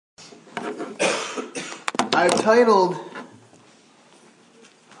I've titled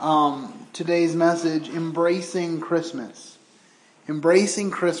today's message, Embracing Christmas.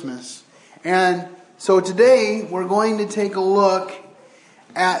 Embracing Christmas. And so today we're going to take a look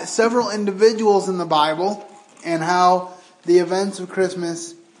at several individuals in the Bible and how the events of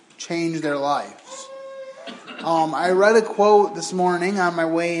Christmas changed their lives. I read a quote this morning on my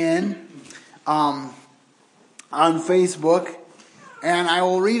way in on Facebook, and I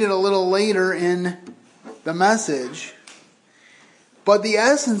will read it a little later in the message. But the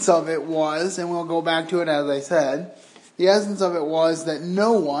essence of it was, and we'll go back to it as I said, the essence of it was that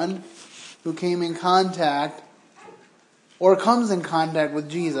no one who came in contact or comes in contact with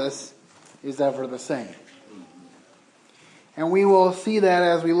Jesus is ever the same. And we will see that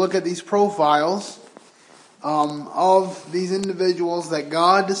as we look at these profiles of these individuals that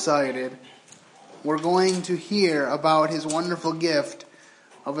God decided we're going to hear about His wonderful gift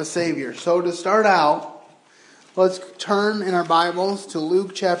of a Savior. So to start out, let's turn in our Bibles to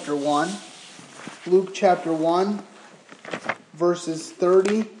Luke chapter 1. Luke chapter 1, verses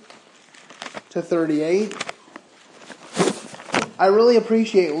 30 to 38. I really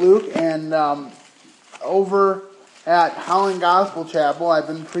appreciate Luke, and over at Howland Gospel Chapel, I've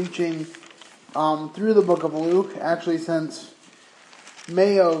been preaching through the book of Luke, actually since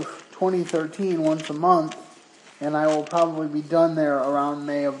May of 2013, once a month, and I will probably be done there around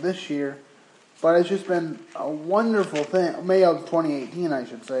May of this year. But it's just been a wonderful thing, May of 2018, I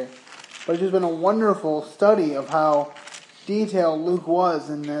should say. But it's just been a wonderful study of how detailed Luke was,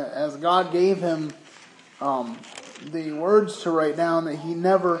 and as God gave him the words to write down, that he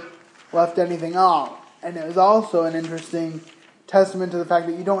never left anything out. And it was also an interesting testament to the fact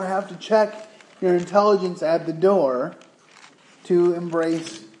that you don't have to check your intelligence at the door to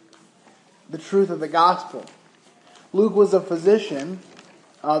embrace the truth of the gospel. Luke was a physician,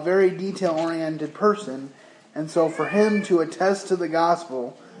 a very detail-oriented person, and so for him to attest to the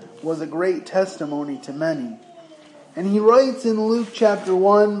gospel was a great testimony to many. And he writes in Luke chapter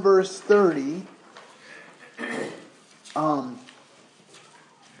 1, verse 30, and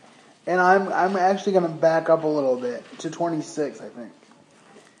I'm actually going to back up a little bit to 26, I think.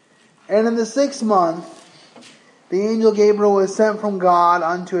 And in the 6th month, the angel Gabriel was sent from God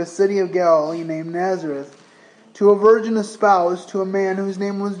unto a city of Galilee named Nazareth, to a virgin espoused to a man whose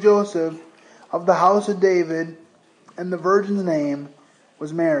name was Joseph, of the house of David, and the virgin's name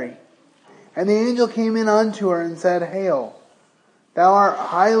was Mary. And the angel came in unto her and said, Hail, thou art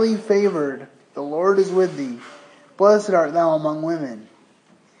highly favored, the Lord is with thee. Blessed art thou among women.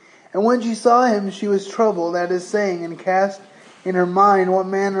 And when she saw him, she was troubled at his saying, and cast in her mind what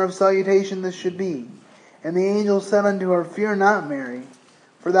manner of salutation this should be. And the angel said unto her, Fear not, Mary,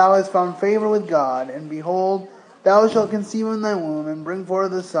 for thou hast found favor with God, and behold, thou shalt conceive in thy womb, and bring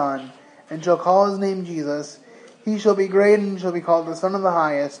forth a son, and shall call his name Jesus. He shall be great, and shall be called the Son of the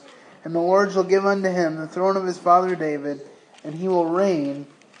Highest. And the Lord shall give unto him the throne of his father David, and he will reign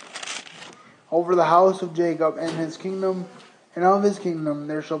over the house of Jacob, and his kingdom, and of his kingdom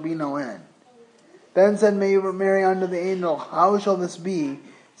there shall be no end. Then said Mary unto the angel, How shall this be,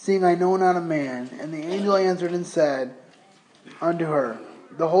 seeing I know not a man? And the angel answered and said unto her,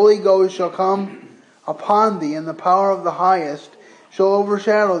 The Holy Ghost shall come upon thee, and the power of the Highest shall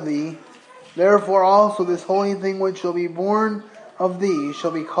overshadow thee. Therefore also this holy thing which shall be born of thee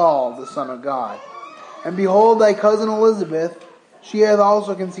shall be called the Son of God. And behold, thy cousin Elizabeth, she hath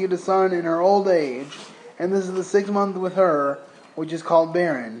also conceived a son in her old age, and this is the 6th month with her, which is called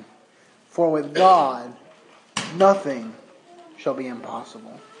barren. For with God nothing shall be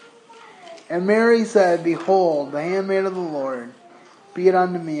impossible. And Mary said, Behold, the handmaid of the Lord, be it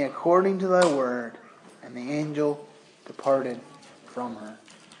unto me according to thy word. And the angel departed from her.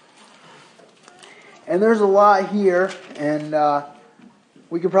 And there's a lot here, and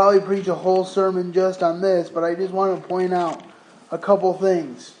we could probably preach a whole sermon just on this, but I just want to point out a couple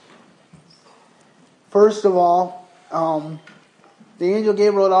things. First of all, the angel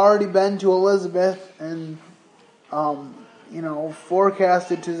Gabriel had already been to Elizabeth and,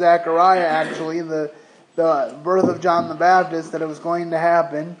 forecasted to Zechariah, actually, the birth of John the Baptist, that it was going to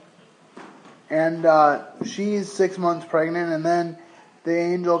happen. And she's 6 months pregnant, and then the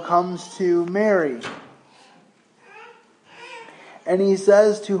angel comes to Mary. And he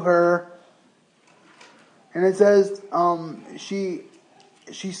says to her, and it says she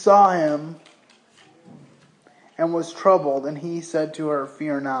saw him and was troubled, and he said to her,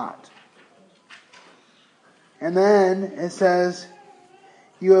 Fear not. And then it says,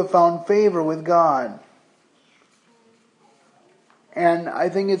 You have found favor with God. And I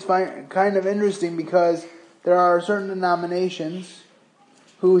think it's kind of interesting because there are certain denominations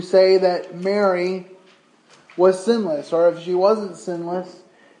who say that Mary was sinless, or if she wasn't sinless,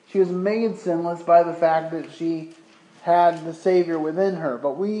 she was made sinless by the fact that she had the Savior within her.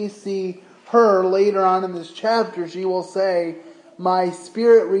 But we see her later on in this chapter, she will say, "My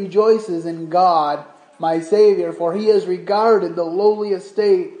spirit rejoices in God, my Savior, for he has regarded the lowly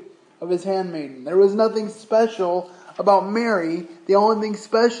estate of his handmaiden." There was nothing special about Mary. The only thing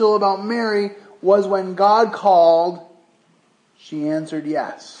special about Mary was when God called, she answered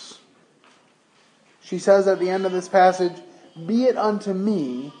yes. She says at the end of this passage, "Be it unto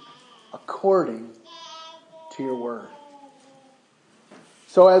me according to your word."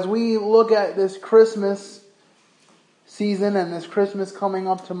 So as we look at this Christmas season and this Christmas coming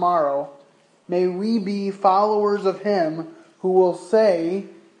up tomorrow, may we be followers of him who will say,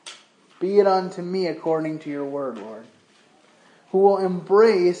 "Be it unto me according to your word, Lord." Who will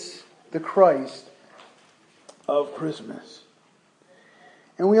embrace the Christ of Christmas.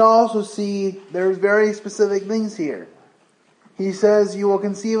 And we also see there's very specific things here. He says, "You will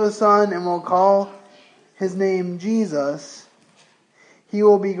conceive a son and will call his name Jesus. He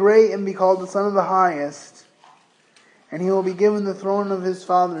will be great and be called the Son of the Highest. And he will be given the throne of his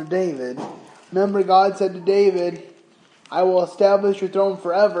father David." Remember, God said to David, "I will establish your throne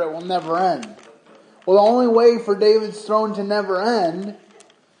forever. It will never end." Well, the only way for David's throne to never end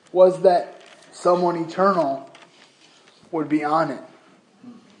was that someone eternal would be on it.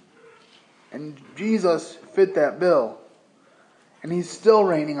 And Jesus fit that bill. And he's still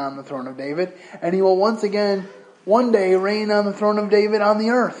reigning on the throne of David. And he will once again, one day, reign on the throne of David on the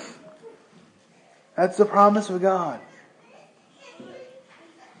earth. That's the promise of God.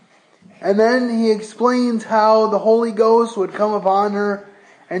 And then he explains how the Holy Ghost would come upon her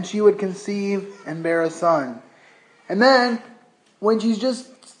and she would conceive and bear a son. And then, when she's just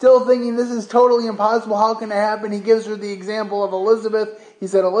still thinking this is totally impossible, how can it happen? He gives her the example of Elizabeth. He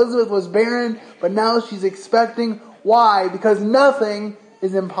said Elizabeth was barren, but now she's expecting. Why? Because nothing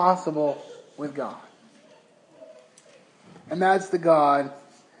is impossible with God. And that's the God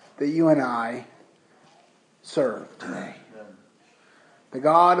that you and I serve today. The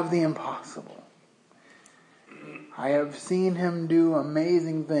God of the impossible. I have seen him do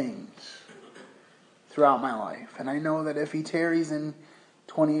amazing things throughout my life. And I know that if he tarries in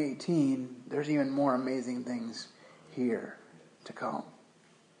 2018, there's even more amazing things here to come.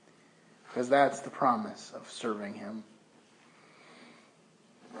 Because that's the promise of serving him.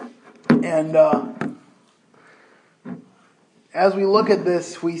 And as we look at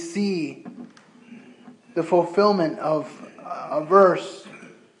this, we see the fulfillment of a verses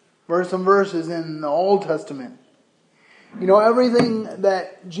in the Old Testament. You know, everything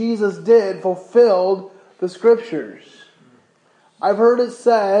that Jesus did fulfilled the Scriptures. I've heard it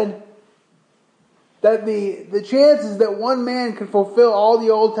said that the chances that one man could fulfill all the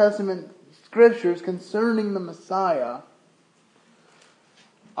Old Testament Scriptures concerning the Messiah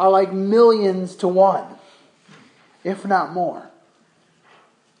are like millions to one, if not more.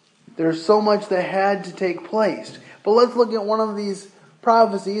 There's so much that had to take place. But let's look at one of these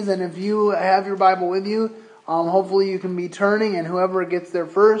prophecies, and if you have your Bible with you, hopefully you can be turning, and whoever gets there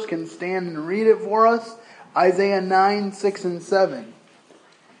first can stand and read it for us. Isaiah 9, 6, and 7.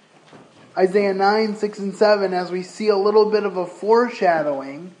 Isaiah 9, 6, and 7, as we see a little bit of a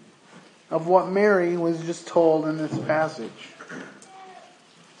foreshadowing of what Mary was just told in this passage.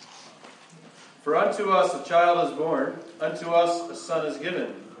 "For unto us a child is born, unto us a son is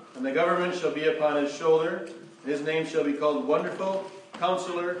given, and the government shall be upon his shoulder. His name shall be called Wonderful,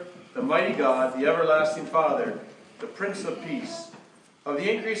 Counselor, the Mighty God, the Everlasting Father, the Prince of Peace. Of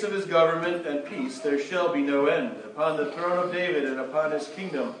the increase of his government and peace there shall be no end, upon the throne of David and upon his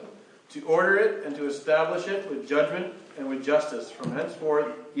kingdom, to order it and to establish it with judgment and with justice from henceforth,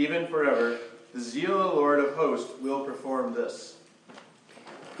 even forever. The zeal of the Lord of hosts will perform this."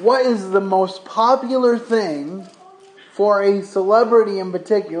 What is the most popular thing for a celebrity in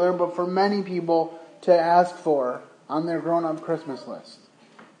particular, but for many people to ask for on their grown-up Christmas list?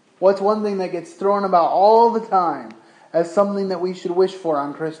 What's one thing that gets thrown about all the time as something that we should wish for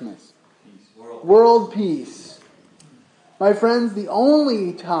on Christmas? Peace. World peace. My friends, the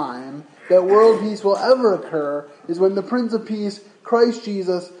only time that world peace will ever occur is when the Prince of Peace, Christ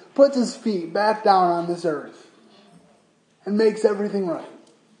Jesus, puts his feet back down on this earth and makes everything right.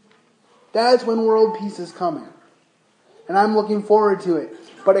 That's when world peace is coming. And I'm looking forward to it.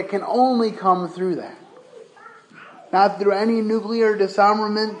 But it can only come through that. Not through any nuclear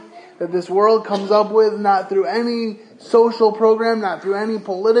disarmament that this world comes up with, not through any social program, not through any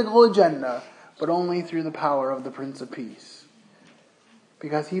political agenda, but only through the power of the Prince of Peace.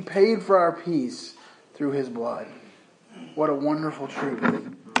 Because he paid for our peace through his blood. What a wonderful truth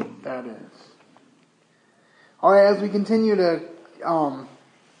that is. Alright, as we continue to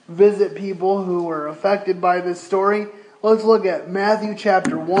visit people who were affected by this story, let's look at Matthew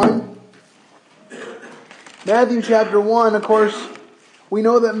chapter 1. Matthew chapter 1, of course, we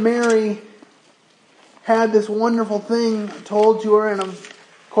know that Mary had this wonderful thing told to her, and of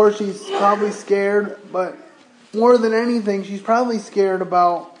course she's probably scared, but more than anything, she's probably scared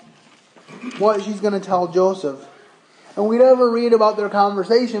about what she's going to tell Joseph. And we never read about their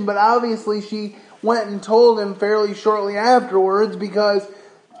conversation, but obviously she went and told him fairly shortly afterwards, because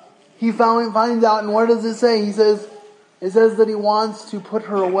he finds out, and what does it say? It says that he wants to put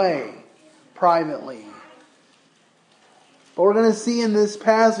her away privately. But we're going to see in this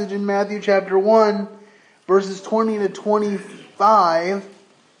passage in Matthew chapter 1, verses 20 to 25,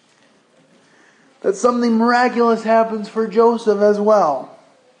 that something miraculous happens for Joseph as well.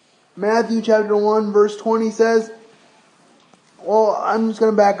 Matthew chapter 1, verse 20 says, well, I'm just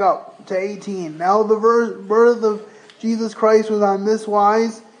going to back up to 18. Now the birth of Jesus Christ was on this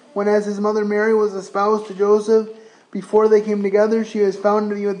wise, when as his mother Mary was espoused to Joseph, before they came together, she was found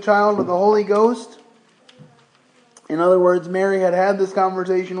to be with child of the Holy Ghost. In other words, Mary had this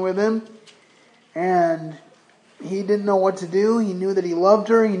conversation with him, and he didn't know what to do. He knew that he loved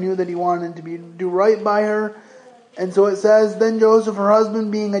her. He knew that he wanted to do right by her. And so it says, then Joseph, her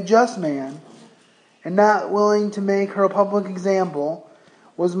husband, being a just man, and not willing to make her a public example,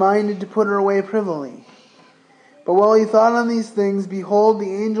 was minded to put her away privily. But while he thought on these things, behold,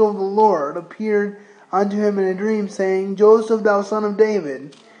 the angel of the Lord appeared unto him in a dream, saying, Joseph, thou son of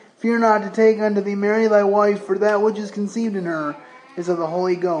David, fear not to take unto thee Mary thy wife, for that which is conceived in her is of the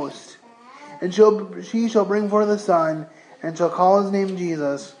Holy Ghost. And she shall bring forth a son, and shall call his name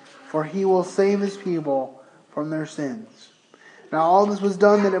Jesus, for he will save his people from their sins. Now all this was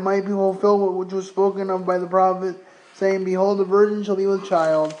done that it might be fulfilled which was spoken of by the prophet, saying, behold, the virgin shall be with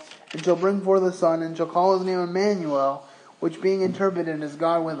child, and shall bring forth a son, and shall call his name Emmanuel, which being interpreted is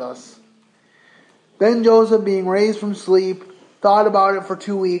God with us. Then Joseph, being raised from sleep, thought about it for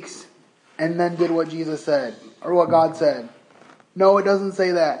 2 weeks, and then did what Jesus said, or what God said. No, it doesn't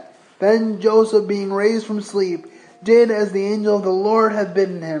say that. Then Joseph, being raised from sleep, did as the angel of the Lord had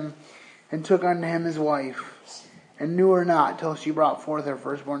bidden him, and took unto him his wife, and knew her not till she brought forth her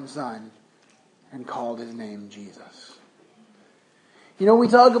firstborn son, and called his name Jesus. You know, we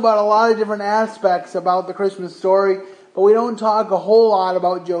talk about a lot of different aspects about the Christmas story, but we don't talk a whole lot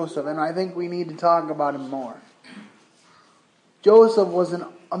about Joseph, and I think we need to talk about him more. Joseph was an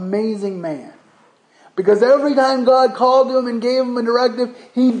amazing man, because every time God called to him and gave him a directive,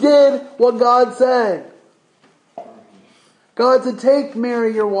 he did what God said. God said, take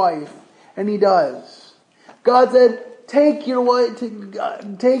Mary your wife, and he does. God said, take your wife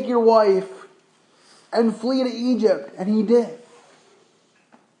and flee to Egypt, and he did.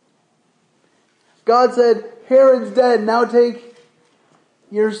 God said, Herod's dead, now take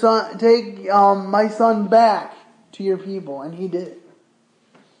my son back to your people, and he did.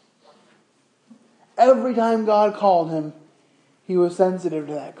 Every time God called him, he was sensitive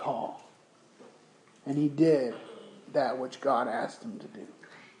to that call, and he did that which God asked him to do.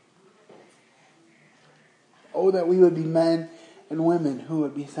 Oh, that we would be men and women who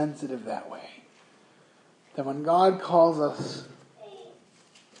would be sensitive that way. That when God calls us,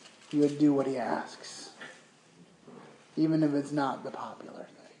 He would do what He asks, even if it's not the popular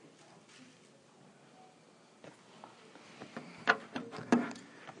thing.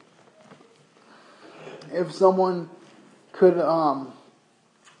 If someone could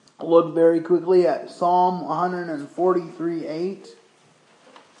look very quickly at Psalm 143:8.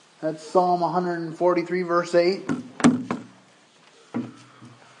 That's Psalm 143, verse 8.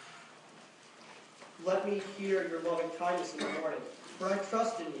 Let me hear your loving kindness in the morning, for I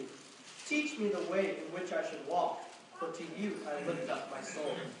trust in you. Teach me the way in which I should walk, for to you I lift up my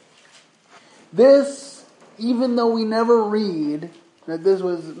soul. This, even though we never read that this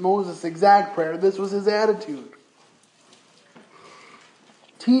was Moses' exact prayer, this was his attitude.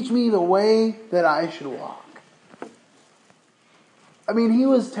 Teach me the way that I should walk. I mean, he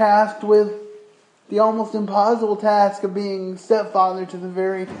was tasked with the almost impossible task of being stepfather to the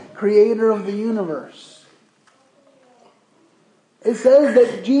very creator of the universe. It says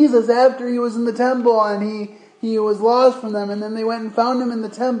that Jesus, after he was in the temple and he was lost from them, and then they went and found him in the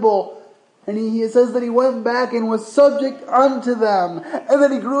temple, and it says that he went back and was subject unto them, and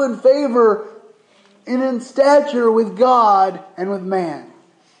that he grew in favor and in stature with God and with man.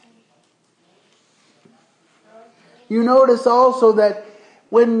 You notice also that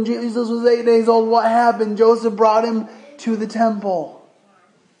when Jesus was 8 days old, what happened? Joseph brought him to the temple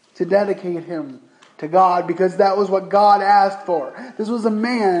to dedicate him to God, because that was what God asked for. This was a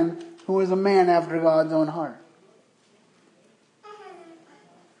man who was a man after God's own heart.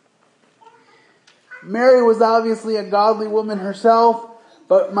 Mary was obviously a godly woman herself,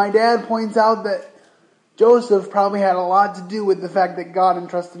 but my dad points out that Joseph probably had a lot to do with the fact that God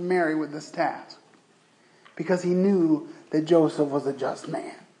entrusted Mary with this task, because he knew that Joseph was a just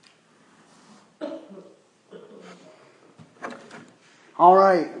man. All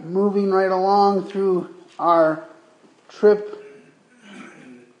right, moving right along through our trip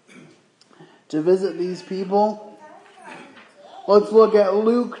to visit these people. Let's look at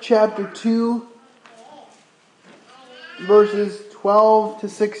Luke chapter 2, verses 12 to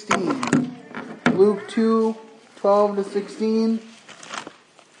 16. Luke 2, 12 to 16.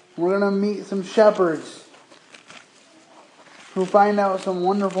 We're going to meet some shepherds who find out some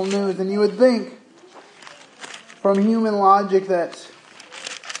wonderful news. And you would think, from human logic, that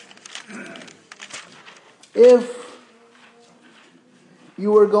if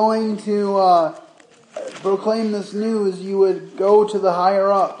you were going to proclaim this news, you would go to the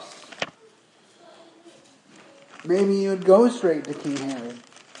higher ups. Maybe you would go straight to King Herod.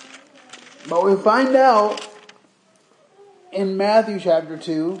 But we find out in Matthew chapter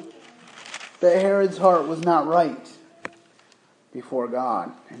 2 that Herod's heart was not right before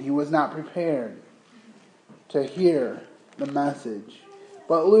God, and he was not prepared to hear the message.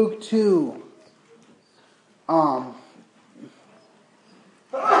 But Luke 2,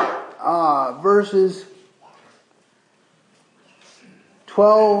 verses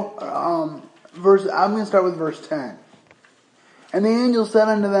 12, I'm going to start with verse 10. And the angel said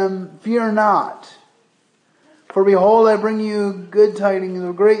unto them, Fear not, for behold, I bring you good tidings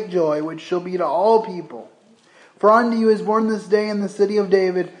of great joy, which shall be to all people. For unto you is born this day in the city of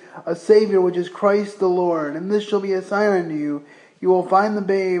David a Savior, which is Christ the Lord. And this shall be a sign unto you. You will find the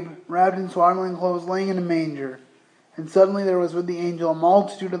babe wrapped in swaddling clothes, laying in a manger. And suddenly there was with the angel a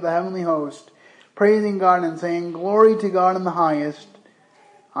multitude of the heavenly host, praising God and saying, Glory to God in the highest,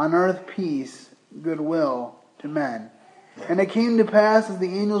 on earth peace, goodwill to men. And it came to pass, as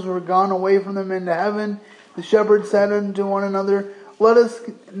the angels were gone away from them into heaven, the shepherds said unto one another, Let us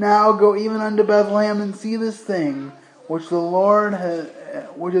now go even unto Bethlehem and see this thing which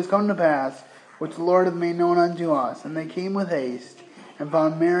has come to pass, which the Lord hath made known unto us. And they came with haste, and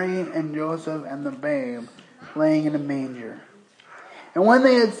found Mary and Joseph and the babe laying in a manger. And when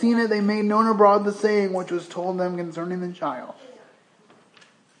they had seen it, they made known abroad the saying which was told them concerning the child.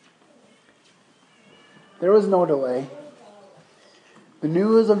 There was no delay. The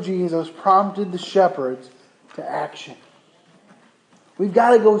news of Jesus prompted the shepherds to action. We've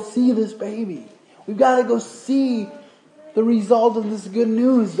got to go see this baby. We've got to go see the result of this good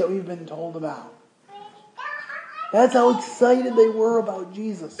news that we've been told about. That's how excited they were about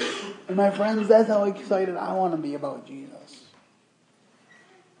Jesus. And my friends, that's how excited I want to be about Jesus.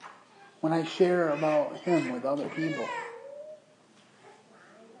 When I share about Him with other people.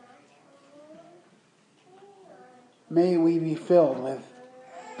 May we be filled with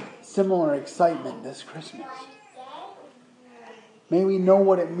similar excitement this Christmas. May we know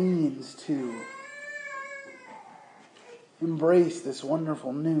what it means to embrace this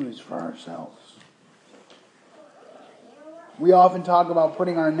wonderful news for ourselves. We often talk about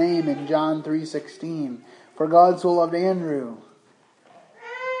putting our name in John 3:16. For God so loved Andrew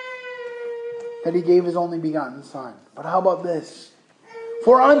that He gave His only begotten Son. But how about this?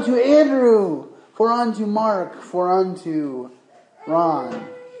 For unto Andrew, for unto Mark, for unto Ron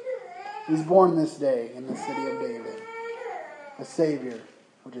is born this day in the city of David a Savior,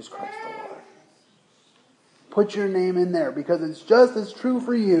 which is Christ the Lord. Put your name in there, because it's just as true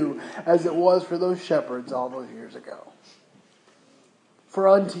for you as it was for those shepherds all those years ago. For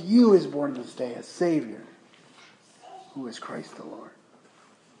unto you is born this day a Savior, who is Christ the Lord.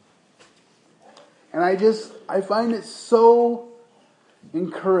 And I find it so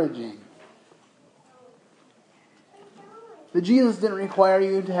encouraging that Jesus didn't require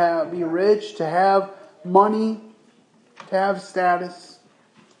you to be rich, to have money, to have status.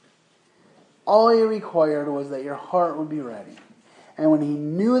 All He required was that your heart would be ready. And when He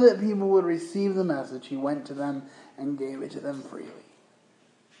knew that people would receive the message, He went to them and gave it to them freely.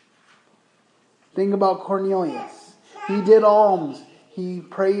 Think about Cornelius. He did alms. He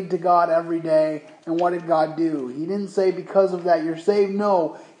prayed to God every day. And what did God do? He didn't say, because of that you're saved.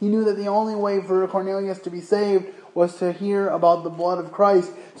 No. He knew that the only way for Cornelius to be saved was to hear about the blood of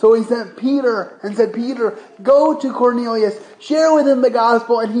Christ. So he sent Peter and said, Peter, go to Cornelius, share with him the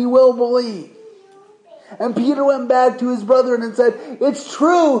gospel, and he will believe. And Peter went back to his brethren and said, it's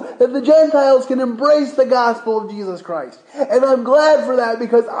true that the Gentiles can embrace the gospel of Jesus Christ. And I'm glad for that,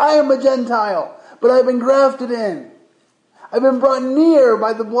 because I am a Gentile, but I've been grafted in. I've been brought near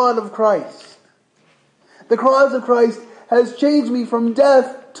by the blood of Christ. The cross of Christ has changed me from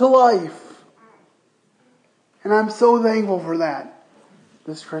death to life. And I'm so thankful for that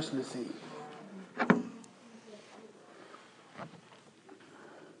this Christmas Eve.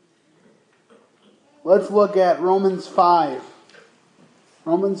 Let's look at Romans 5.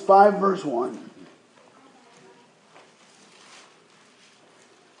 Romans 5 verse 1.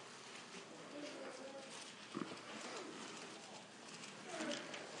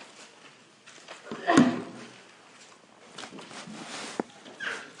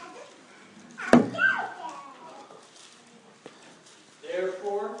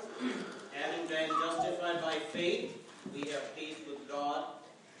 Therefore, having been justified by faith, we have peace with God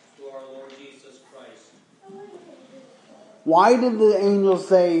through our Lord Jesus Christ. Why did the angel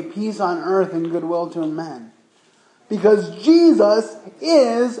say peace on earth and goodwill to men? Because Jesus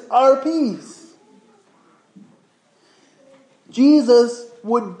is our peace. Jesus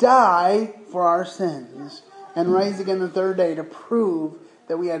would die for our sins and rise again the third day to prove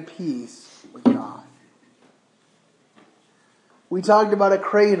that we had peace with God. We talked about a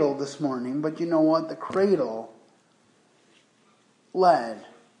cradle this morning, but you know what? The cradle led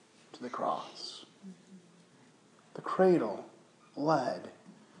to the cross. The cradle led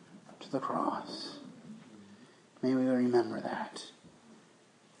to the cross. May we remember that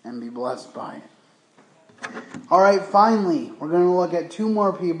and be blessed by it. Alright, finally, we're going to look at two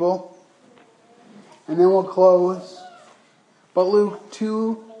more people and then we'll close. But Luke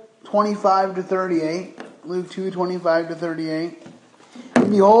 2:25 to 38. Luke 2:25 to 38.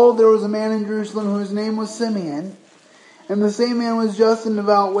 And behold, there was a man in Jerusalem whose name was Simeon. And the same man was just and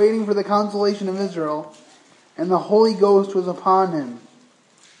devout, waiting for the consolation of Israel. And the Holy Ghost was upon him.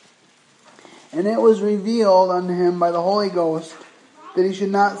 And it was revealed unto him by the Holy Ghost that he should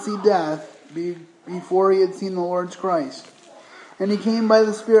not see death before he had seen the Lord's Christ. And he came by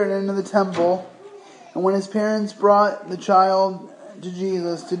the Spirit into the temple. And when his parents brought the child to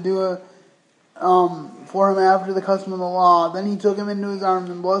Jesus to do for him after the custom of the law, then he took him into his arms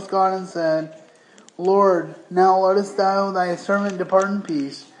and blessed God and said, Lord, now lettest thou thy servant depart in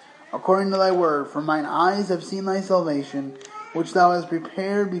peace, according to thy word. For mine eyes have seen thy salvation, which thou hast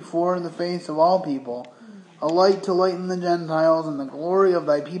prepared before the face of all people, a light to lighten the Gentiles, and the glory of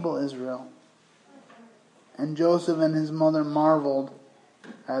thy people Israel. And Joseph and his mother marveled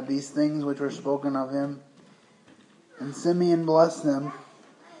at these things which were spoken of him. And Simeon blessed them,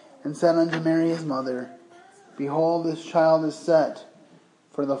 and said unto Mary his mother, Behold, this child is set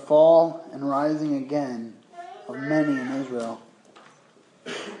for the fall and rising again of many in Israel,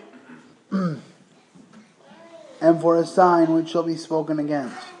 and for a sign which shall be spoken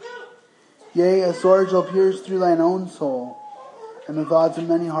against. Yea, a sword shall pierce through thine own soul, and the thoughts of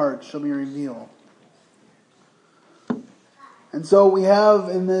many hearts shall be revealed. And so we have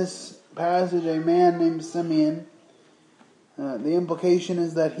in this passage a man named Simeon. The implication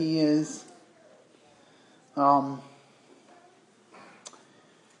is that he is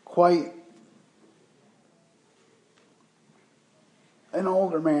quite an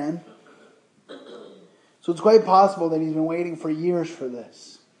older man. So it's quite possible that he's been waiting for years for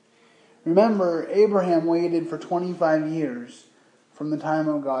this. Remember, Abraham waited for 25 years from the time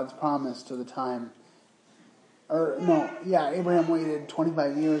of God's promise to the time. Abraham waited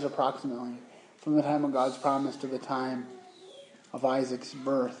 25 years approximately from the time of God's promise to the time of Isaac's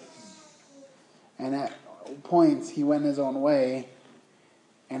birth. And at points he went his own way,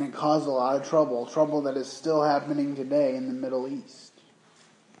 and it caused a lot of trouble that is still happening today in the Middle East.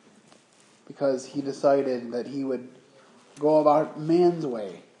 Because he decided that he would go about man's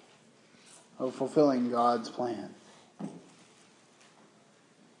way of fulfilling God's plan.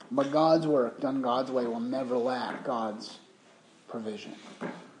 But God's work done God's way will never lack God's provision.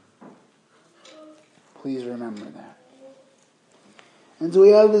 Please remember that. And so we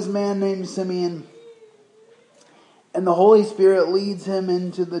have this man named Simeon, and the Holy Spirit leads him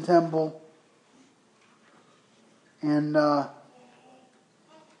into the temple. And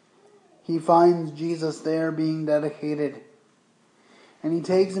he finds Jesus there being dedicated. And he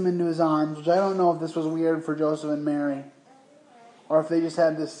takes him into his arms, which I don't know if this was weird for Joseph and Mary, or if they just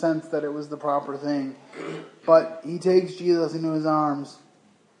had this sense that it was the proper thing. But he takes Jesus into his arms.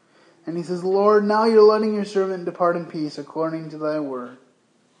 And he says, Lord, now you're letting your servant depart in peace according to thy word.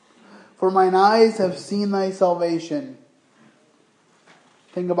 For mine eyes have seen thy salvation.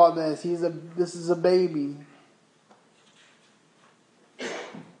 Think about this. This is a baby.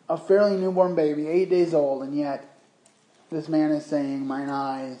 A fairly newborn baby, 8 days old, and yet this man is saying, mine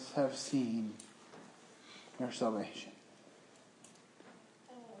eyes have seen your salvation.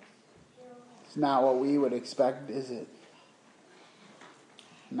 It's not what we would expect, is it?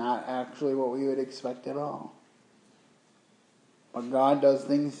 Not actually what we would expect at all. But God does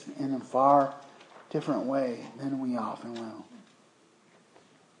things in a far different way than we often will.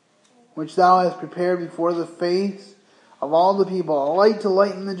 Which thou hast prepared before the face of all the people, a light to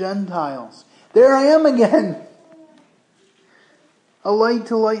lighten the Gentiles. There I am again. A light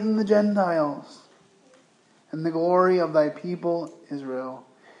to lighten the Gentiles. And the glory of thy people Israel.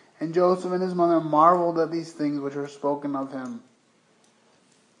 And Joseph and his mother marveled at these things which were spoken of him.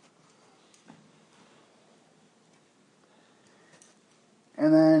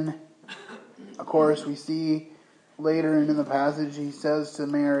 And then, of course, we see later in the passage, he says to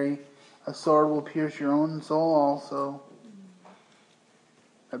Mary, a sword will pierce your own soul also,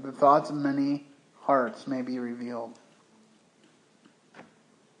 that the thoughts of many hearts may be revealed.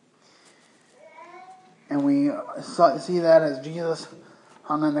 And we see that as Jesus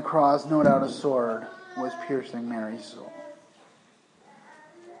hung on the cross, no doubt a sword was piercing Mary's soul.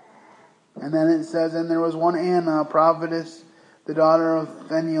 And then it says, and there was one Anna, a prophetess, the daughter of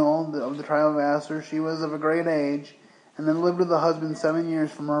Phanuel of the tribe of Aser. She was of a great age, and then lived with a husband 7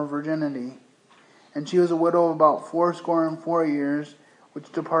 years from her virginity. And she was a widow of about 84 years,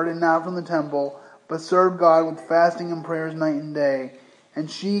 which departed not from the temple, but served God with fasting and prayers night and day. And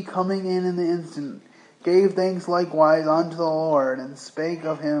she, coming in the instant, gave thanks likewise unto the Lord, and spake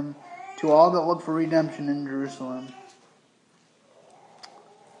of him to all that look for redemption in Jerusalem.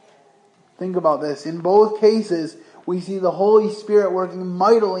 Think about this. In both cases, we see the Holy Spirit working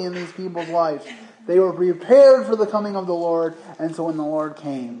mightily in these people's lives. They were prepared for the coming of the Lord, and so when the Lord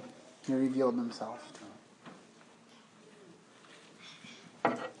came, He revealed Himself to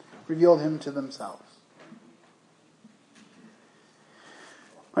them. Revealed Him to themselves.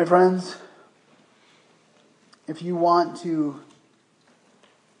 My friends, if you want to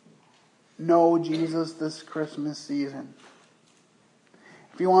know Jesus this Christmas season,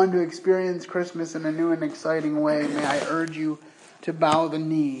 if you want to experience Christmas in a new and exciting way, may I urge you to bow the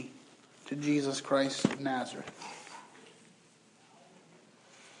knee to Jesus Christ of Nazareth.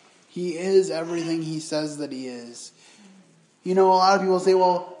 He is everything He says that He is. You know, a lot of people say,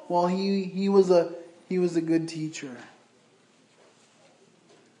 well, he was a good teacher.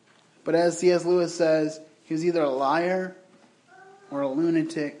 But as C.S. Lewis says, he was either a liar or a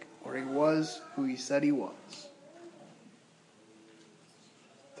lunatic, or he was who he said he was.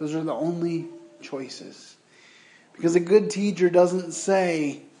 Those are the only choices. Because a good teacher doesn't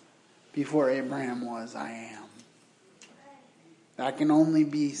say, before Abraham was, I am. That can only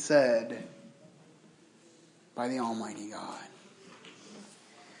be said by the Almighty God.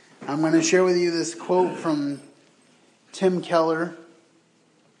 I'm going to share with you this quote from Tim Keller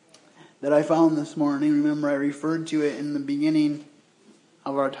that I found this morning. Remember, I referred to it in the beginning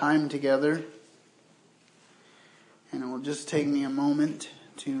of our time together. And it will just take me a moment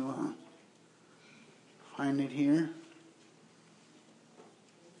to find it here.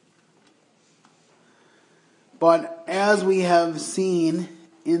 But as we have seen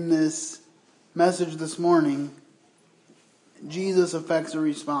in this message this morning, Jesus affects a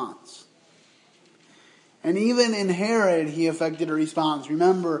response. And even in Herod, he affected a response.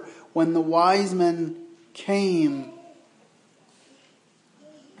 Remember, when the wise men came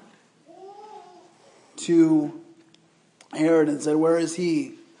to Herod and said, where is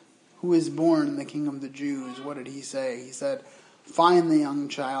he who is born the King of the Jews? What did he say? He said, find the young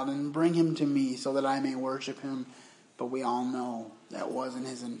child and bring him to me so that I may worship him. But we all know that wasn't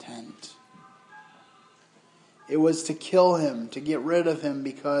his intent. It was to kill him, to get rid of him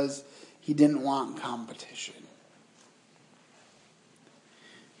because he didn't want competition.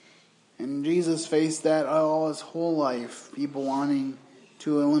 And Jesus faced that all his whole life, people wanting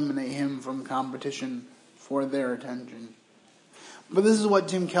to eliminate him from competition for their attention. But this is what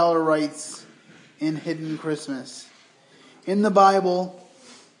Tim Keller writes in Hidden Christmas. In the Bible,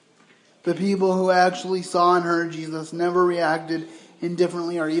 the people who actually saw and heard Jesus never reacted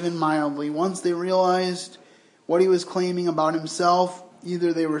indifferently or even mildly. Once they realized what he was claiming about himself,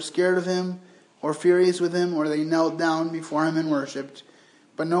 either they were scared of him or furious with him, or they knelt down before him and worshipped.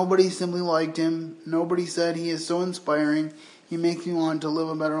 But nobody simply liked him. Nobody said, he is so inspiring, he makes me want to live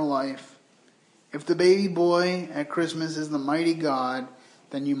a better life. If the baby boy at Christmas is the mighty God,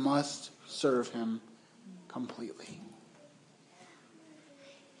 then you must serve him completely.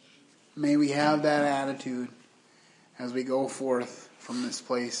 May we have that attitude as we go forth from this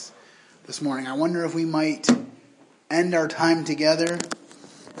place this morning. I wonder if we might end our time together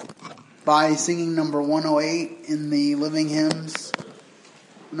by singing number 108 in the Living Hymns.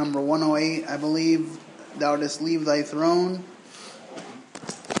 Number 108, I believe, Thou Dost Leave Thy Throne.